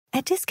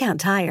At Discount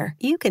Tire,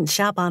 you can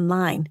shop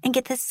online and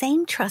get the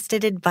same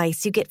trusted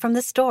advice you get from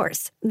the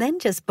stores. Then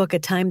just book a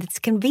time that's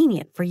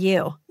convenient for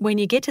you. When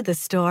you get to the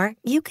store,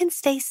 you can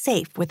stay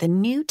safe with a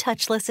new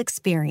touchless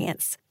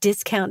experience.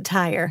 Discount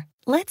Tire.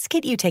 Let's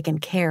get you taken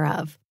care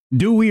of.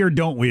 Do we or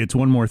don't we? It's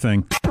one more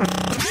thing.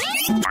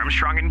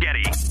 Armstrong and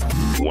Getty.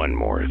 One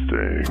more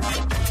thing.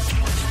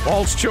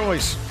 False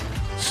choice.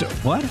 So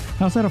what?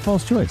 How's that a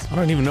false choice? I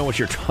don't even know what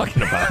you're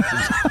talking about.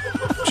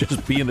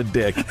 Just being a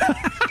dick.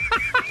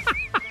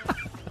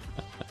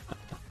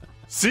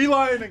 Sea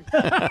lioning.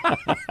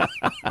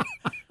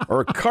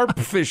 Or carp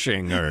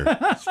fishing. Or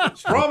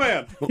Straw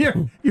man. You're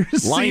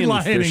sea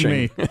lioning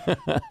me.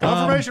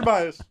 Confirmation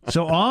bias.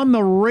 So on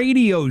the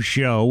radio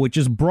show, which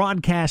is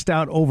broadcast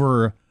out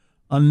over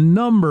a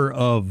number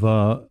of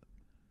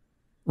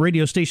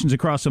radio stations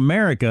across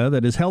America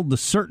that is held to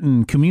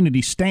certain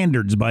community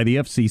standards by the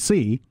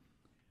FCC,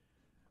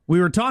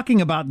 we were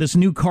talking about this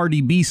new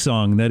Cardi B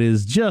song that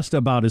is just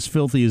about as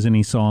filthy as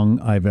any song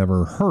I've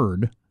ever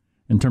heard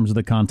in terms of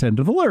the content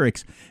of the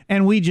lyrics.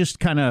 And we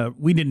just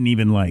we didn't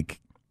even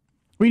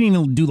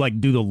do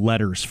the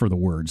letters for the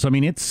words. I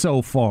mean, it's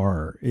so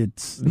far,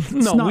 it's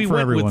not we for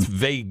went everyone. with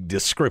vague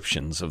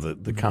descriptions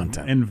of the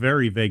content. And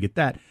very vague at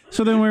that.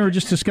 So then we were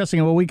just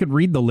discussing, well, we could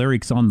read the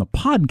lyrics on the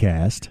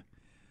podcast.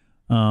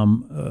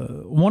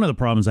 One of the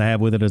problems I have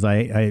with it is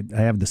I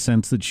have the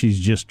sense that she's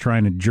just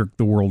trying to jerk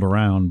the world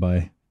around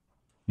by,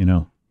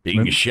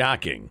 being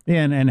shocking.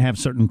 And have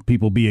certain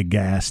people be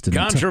aghast. And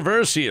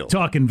controversial.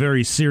 Talking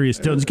very serious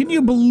tones. Can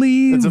you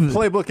believe? It's a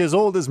playbook as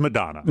old as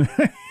Madonna.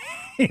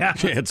 Yeah.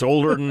 It's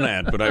older than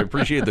that, but I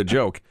appreciate the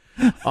joke.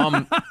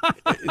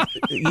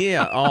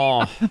 Yeah.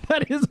 Oh,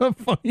 that is a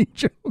funny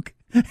joke.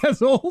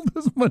 As old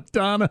as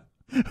Madonna,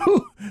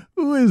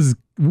 who is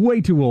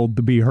way too old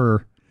to be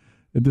her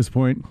at this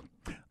point.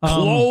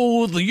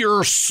 Clothe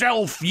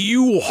yourself,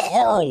 you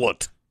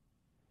harlot.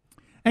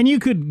 And you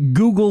could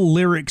Google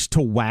lyrics to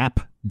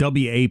WAP,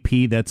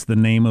 W-A-P. That's the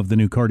name of the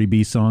new Cardi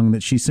B song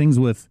that she sings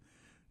with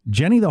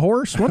Jenny the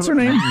Horse. What's her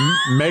name?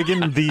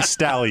 Megan the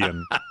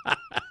Stallion.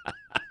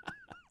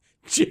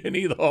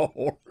 Jenny the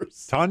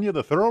Horse. Tanya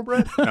the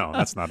Thoroughbred? No,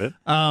 that's not it.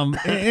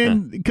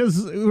 And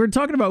because we're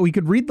talking about we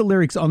could read the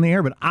lyrics on the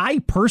air, but I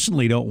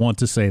personally don't want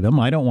to say them.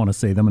 I don't want to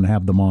say them and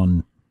have them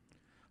on.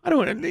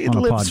 It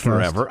lives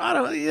forever.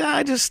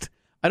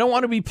 I don't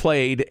want to be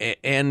played,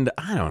 and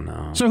I don't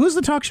know. So who's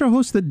the talk show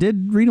host that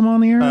did read them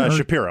on the air?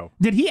 Shapiro.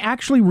 Did he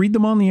actually read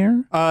them on the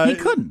air? He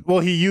couldn't.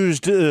 Well, he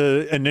used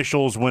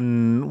initials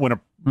when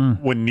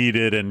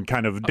needed and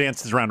kind of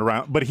dances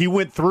around. But he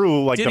went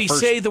through Did he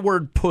say the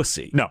word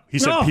pussy? No, he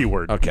said P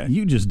word. Okay,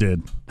 you just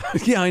did.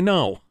 Yeah, I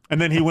know.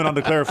 And then he went on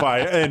to clarify,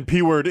 and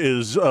P word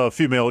is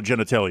female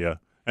genitalia.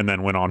 And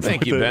then went on.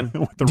 Thank you, Ben.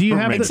 Do you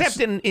have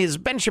except in his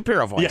Ben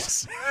Shapiro voice?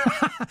 Yes.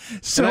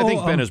 So and I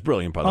think Ben is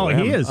brilliant. By the way,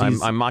 he is.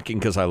 I'm mocking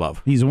because I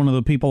love. He's one of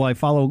the people I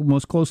follow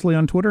most closely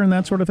on Twitter and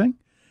that sort of thing.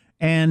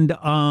 And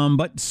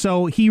but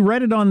so he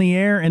read it on the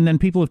air, and then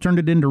people have turned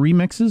it into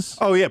remixes.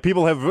 Oh yeah,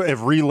 people have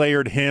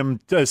relayered him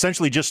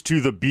essentially just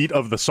to the beat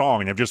of the song,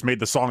 and have just made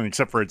the song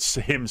except for it's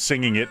him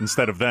singing it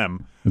instead of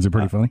them. Is it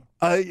pretty funny?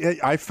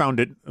 I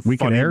found it. We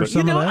funny, could air but,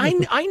 some of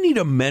that. I need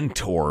a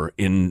mentor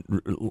in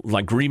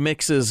like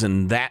remixes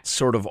and that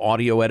sort of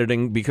audio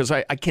editing because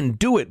I can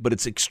do it, but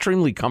it's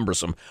extremely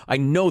cumbersome. I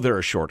know there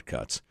are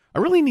shortcuts. I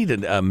really need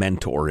a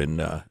mentor in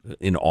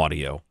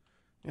audio.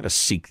 I got to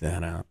seek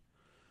that out.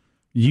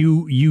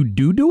 You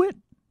do it?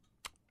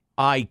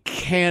 I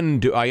can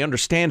do. I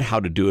understand how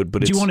to do it,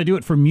 but do you want to do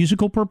it for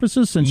musical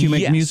purposes since you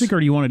make music, or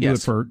do you want to do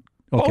it for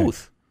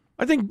both?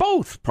 I think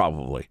both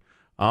probably.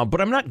 But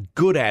I'm not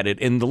good at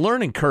it, and the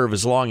learning curve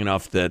is long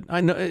enough that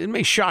I know it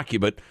may shock you,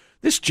 but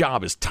this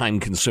job is time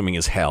consuming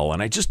as hell,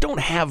 and I just don't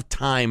have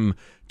time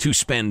to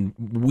spend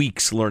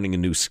weeks learning a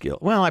new skill.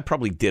 Well, I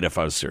probably did if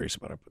I was serious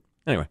about it.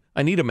 But anyway,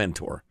 I need a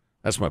mentor.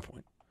 That's my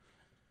point.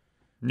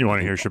 You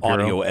want to hear Shapiro?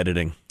 Audio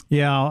editing.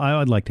 Yeah,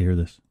 I'd like to hear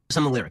this.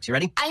 Some of the lyrics. You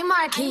ready? I'm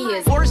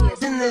Marquise.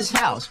 Whores in this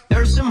house.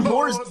 There's some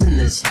whores in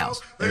this house.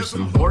 There's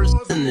some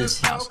whores in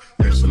this house.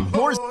 There's some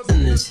whores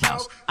in this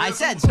house. I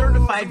said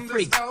certified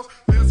freak.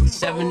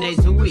 7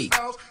 days a week.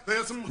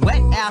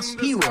 Wet ass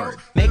P word.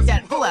 Make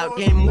that pull out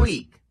game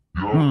weak.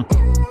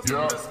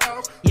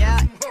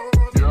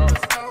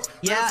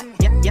 Yeah,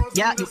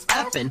 you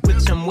effing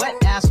with some wet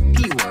ass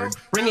P word.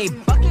 Bring a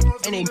bucket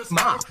and a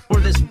mop for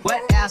this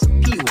wet ass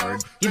P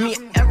word. Give me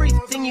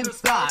everything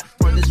you've got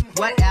for this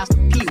wet ass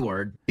P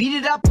word. Beat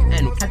it up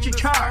and catch a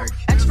charge.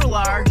 Extra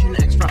large and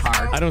extra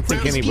hard. I don't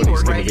think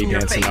anybody's going to be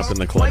dancing up in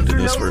the club to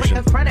this version.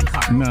 Like a credit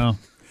card. No.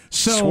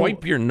 So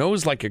swipe your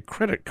nose like a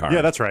credit card.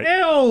 Yeah, that's right.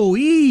 Ew,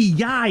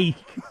 yike.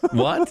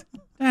 What?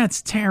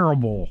 That's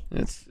terrible.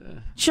 It's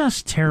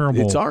just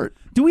terrible. It's art.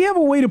 Do we have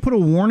a way to put a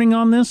warning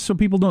on this so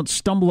people don't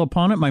stumble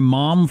upon it? My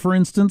mom, for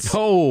instance.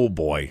 Oh,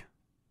 boy.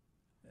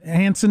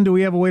 Hanson, do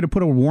we have a way to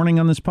put a warning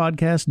on this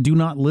podcast? Do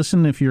not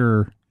listen if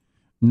you're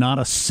not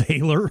a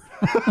sailor.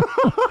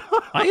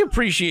 I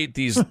appreciate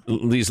these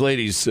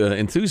ladies'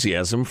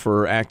 enthusiasm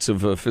for acts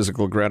of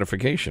physical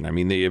gratification. I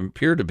mean, they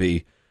appear to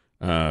be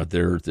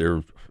they're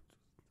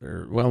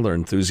their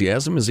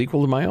enthusiasm is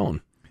equal to my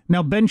own.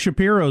 Now, Ben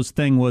Shapiro's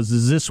thing was,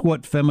 is this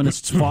what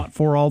feminists fought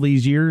for all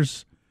these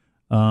years?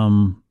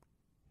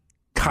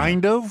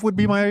 Kind of would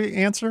be my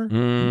answer.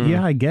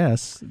 Yeah, I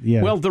guess.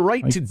 Yeah. Well, the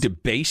right to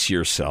debase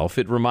yourself,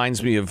 it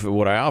reminds me of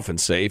what I often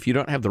say. If you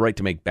don't have the right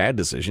to make bad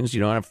decisions, you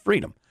don't have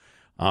freedom.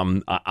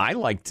 I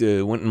liked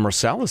Wynton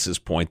Marsalis's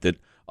point that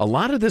a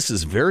lot of this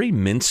is very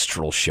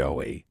minstrel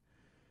showy.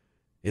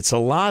 It's a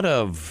lot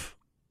of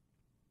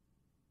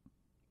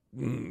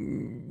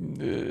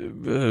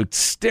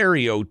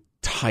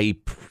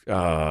stereotype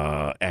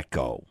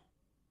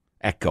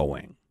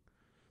echoing.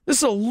 This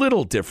is a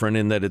little different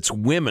in that it's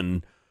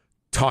women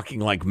talking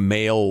like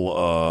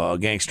male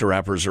gangster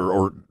rappers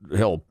or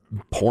hell,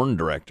 porn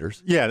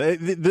directors. Yeah,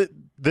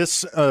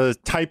 this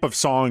type of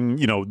song,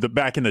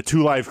 back in the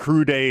Two Live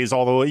Crew days,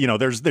 although,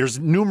 there's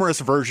numerous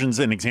versions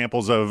and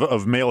examples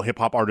of male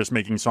hip-hop artists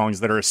making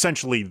songs that are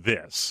essentially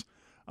this.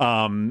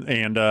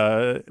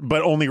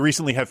 But only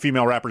recently have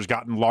female rappers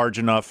gotten large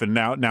enough, and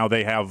now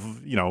they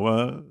have,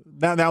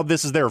 now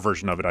this is their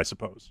version of it, I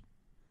suppose.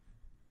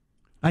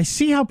 I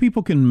see how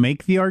people can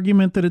make the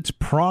argument that it's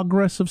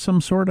progress of some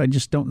sort. I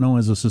just don't know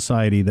as a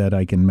society that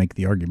I can make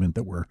the argument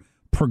that we're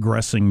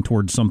progressing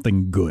towards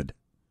something good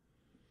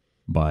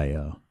by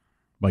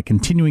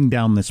continuing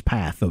down this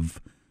path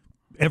of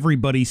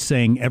everybody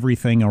saying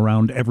everything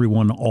around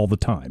everyone all the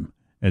time.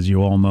 As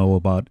you all know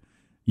about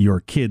your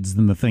kids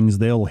and the things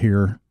they'll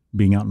hear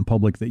being out in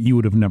public that you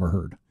would have never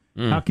heard.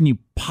 How can you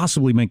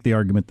possibly make the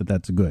argument that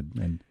that's good?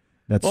 And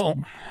well,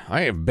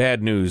 I have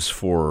bad news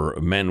for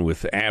men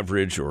with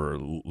average or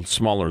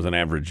smaller than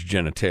average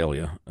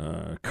genitalia.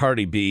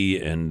 Cardi B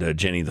and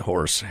Jenny the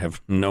Horse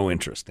have no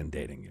interest in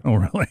dating you. Oh,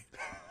 really?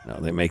 No,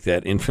 they make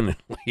that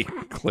infinitely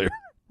clear.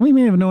 Well, you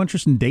may have no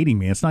interest in dating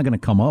me. It's not going to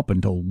come up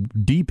until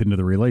deep into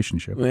the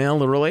relationship. Well,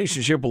 the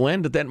relationship will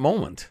end at that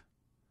moment.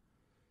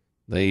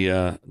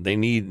 They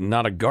need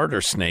not a garter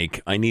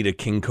snake. I need a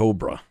king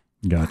cobra.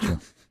 Gotcha.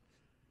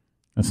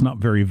 That's not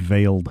very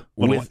veiled.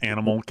 Little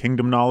animal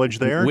kingdom knowledge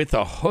there. With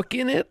a hook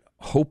in it,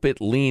 hope it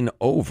lean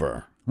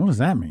over. What does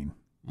that mean?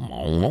 I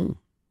don't know.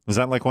 Is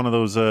that like one of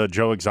those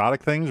Joe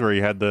Exotic things where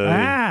you had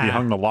he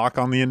hung the lock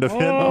on the end of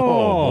it?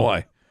 Oh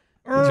boy.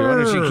 Why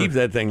don't you keep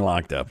that thing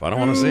locked up? I don't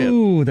want to see it.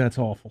 Ooh, that's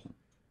awful.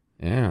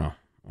 Yeah.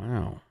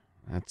 Wow.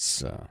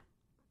 That's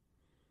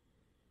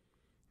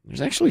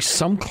there's actually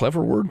some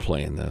clever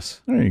wordplay in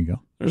this. There you go.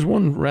 There's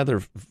one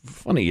rather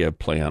funny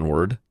play on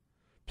words.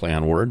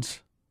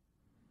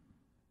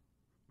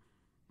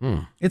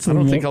 I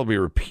don't think I'll be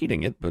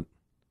repeating it, but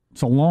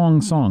it's a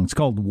long song. It's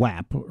called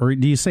WAP. Or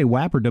do you say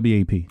WAP or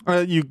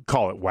WAP? You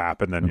call it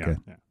WAP, and then okay.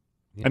 Yeah.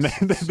 Yes. And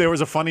then there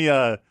was a funny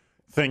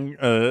thing.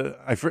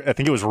 I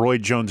think it was Roy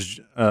Jones.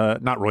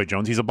 Not Roy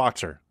Jones. He's a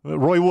boxer.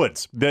 Roy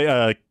Woods,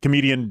 the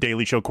comedian,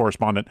 Daily Show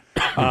correspondent,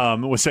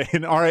 was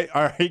saying, "All right,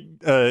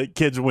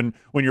 kids. When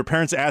your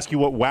parents ask you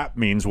what WAP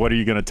means, what are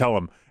you going to tell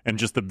them?" And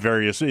just the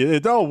various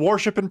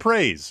worship and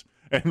praise,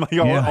 and like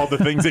all the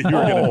things that you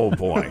were going to. Oh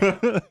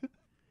boy.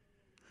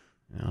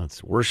 Now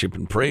it's worship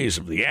and praise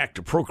of the act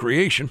of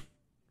procreation.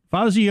 If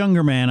I was a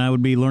younger man, I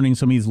would be learning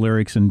some of these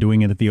lyrics and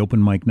doing it at the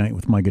open mic night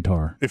with my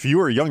guitar. If you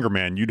were a younger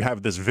man, you'd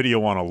have this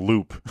video on a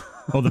loop.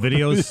 Oh, the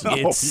videos?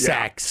 It's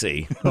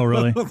sexy. Oh,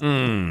 really?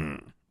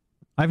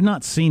 I've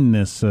not seen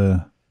this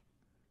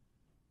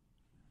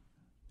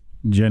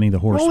Jenny the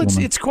Horse woman.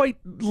 It's quite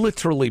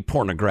literally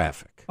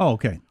pornographic. Oh,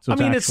 okay. So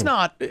it's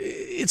not.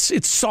 It's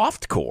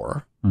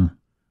softcore.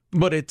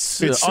 But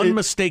it's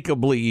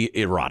unmistakably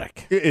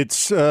erotic.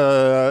 It's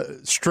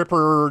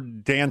stripper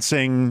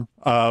dancing,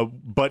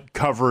 but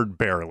covered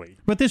barely.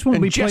 But this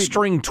won't be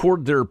gesturing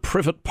toward their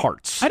private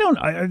parts.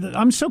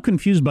 I'm so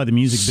confused by the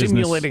music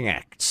Simulating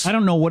business. acts. I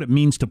don't know what it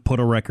means to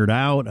put a record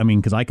out. I mean,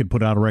 because I could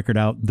put out a record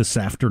out this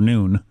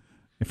afternoon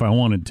if I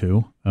wanted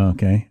to.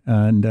 Okay.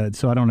 And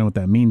so I don't know what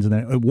that means. And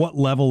at what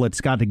level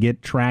it's got to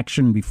get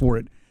traction before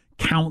it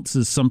counts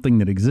as something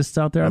that exists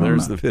out there.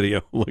 There's the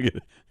video. Look at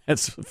it.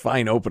 That's a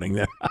fine opening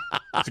there.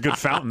 It's a good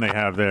fountain they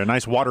have there.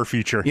 Nice water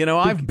feature.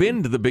 I've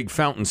been to the big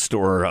fountain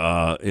store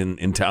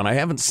in town. I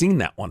haven't seen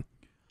that one.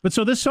 But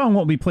so this song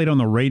won't be played on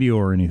the radio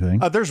or anything?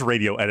 There's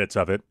radio edits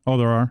of it. Oh,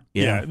 there are?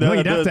 Yeah.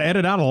 You'd have to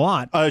edit out a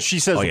lot. She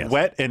says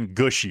wet and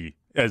gushy.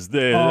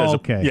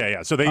 Okay.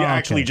 Yeah. So they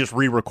actually just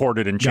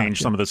re-recorded and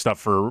changed some of the stuff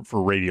for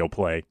radio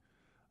play.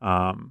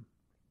 But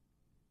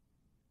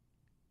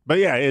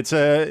yeah, it's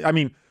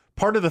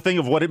part of the thing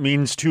of what it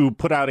means to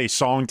put out a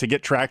song to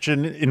get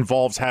traction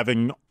involves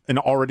having an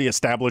already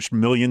established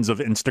millions of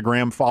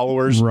Instagram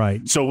followers.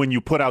 Right. So when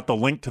you put out the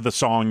link to the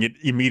song, it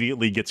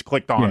immediately gets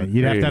clicked on. Yeah,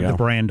 you'd have to have the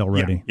brand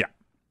already. Yeah.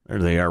 There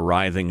they are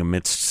writhing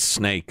amidst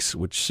snakes,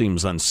 which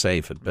seems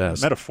unsafe at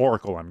best.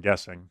 Metaphorical, I'm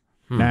guessing.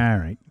 All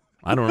right.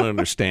 I don't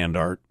understand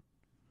art.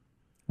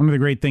 One of the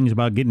great things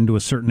about getting to a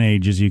certain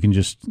age is you can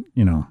just,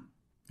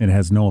 it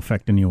has no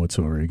effect on you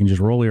whatsoever. You can just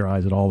roll your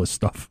eyes at all this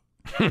stuff.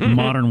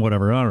 Modern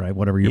whatever. All right,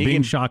 whatever. You're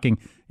being shocking.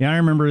 Yeah, I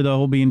remember the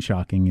whole being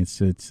shocking. It's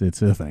a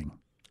thing.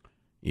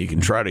 You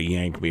can try to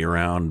yank me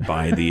around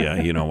by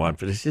the, you know what,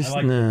 but it's just,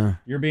 no.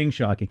 You're being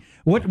shocking.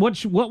 What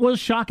was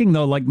shocking,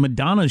 though? Like,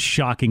 Madonna's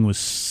shocking was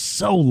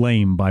so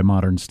lame by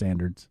modern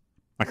standards.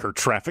 Like her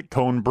traffic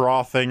cone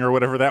bra thing or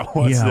whatever that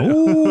was. Yeah.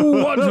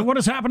 Ooh, what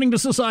is happening to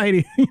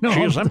society? You know,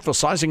 She is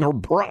emphasizing her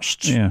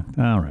breasts. Yeah.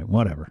 All right.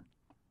 Whatever.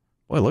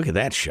 Boy, look at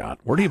that shot.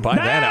 Where do you buy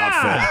that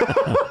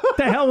outfit? What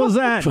the hell was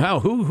that? Wow,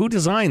 who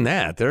designed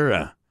that?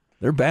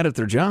 They're bad at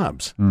their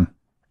jobs.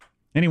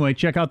 Anyway,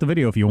 check out the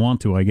video if you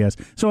want to, I guess.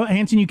 So,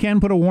 Hanson, you can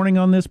put a warning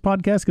on this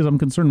podcast because I'm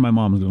concerned my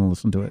mom's going to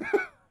listen to it.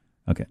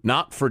 Okay.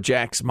 Not for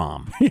Jack's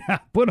mom. Yeah,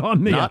 put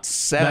on the... Not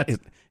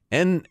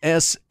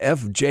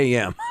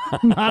NSFJM.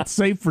 Not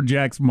safe for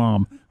Jack's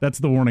mom. That's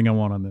the warning I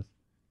want on this.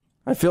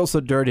 I feel so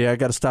dirty, I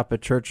got to stop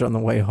at church on the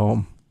way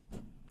home.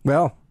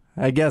 Well,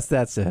 I guess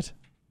that's it.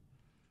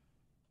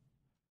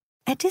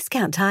 At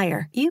Discount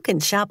Tire, you can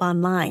shop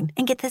online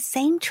and get the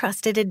same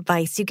trusted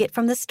advice you get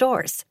from the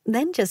stores.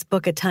 Then just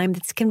book a time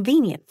that's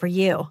convenient for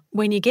you.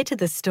 When you get to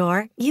the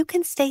store, you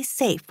can stay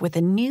safe with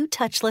a new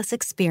touchless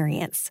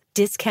experience.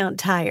 Discount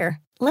Tire.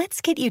 Let's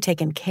get you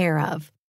taken care of.